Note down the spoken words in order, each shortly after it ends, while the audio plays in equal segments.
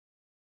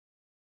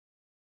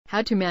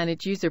How to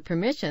manage user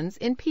permissions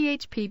in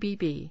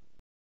phpBB.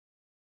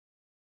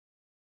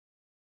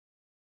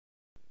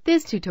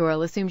 This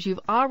tutorial assumes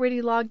you've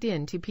already logged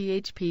in to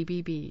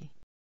phpBB.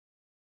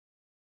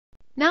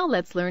 Now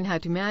let's learn how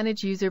to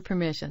manage user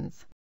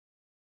permissions.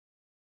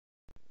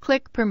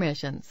 Click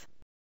Permissions.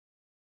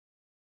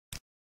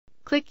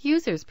 Click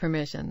Users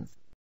Permissions.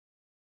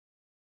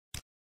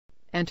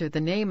 Enter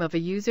the name of a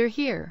user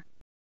here.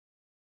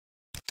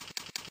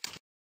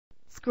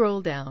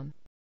 Scroll down.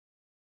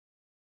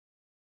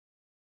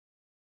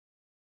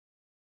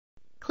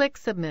 Click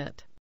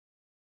Submit.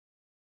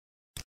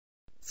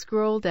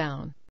 Scroll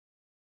down.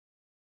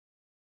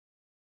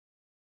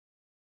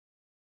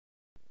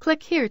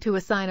 Click here to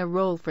assign a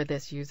role for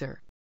this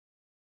user.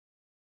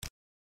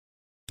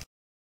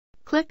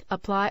 Click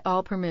Apply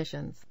All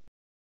Permissions.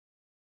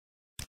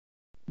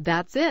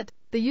 That's it!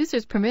 The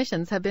user's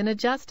permissions have been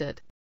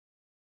adjusted.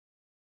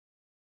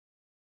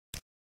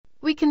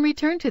 We can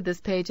return to this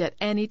page at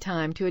any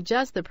time to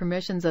adjust the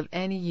permissions of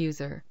any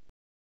user.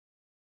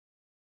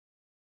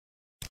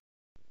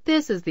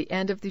 This is the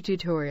end of the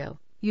tutorial.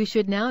 You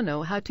should now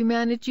know how to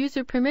manage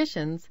user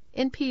permissions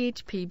in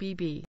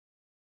phpBB.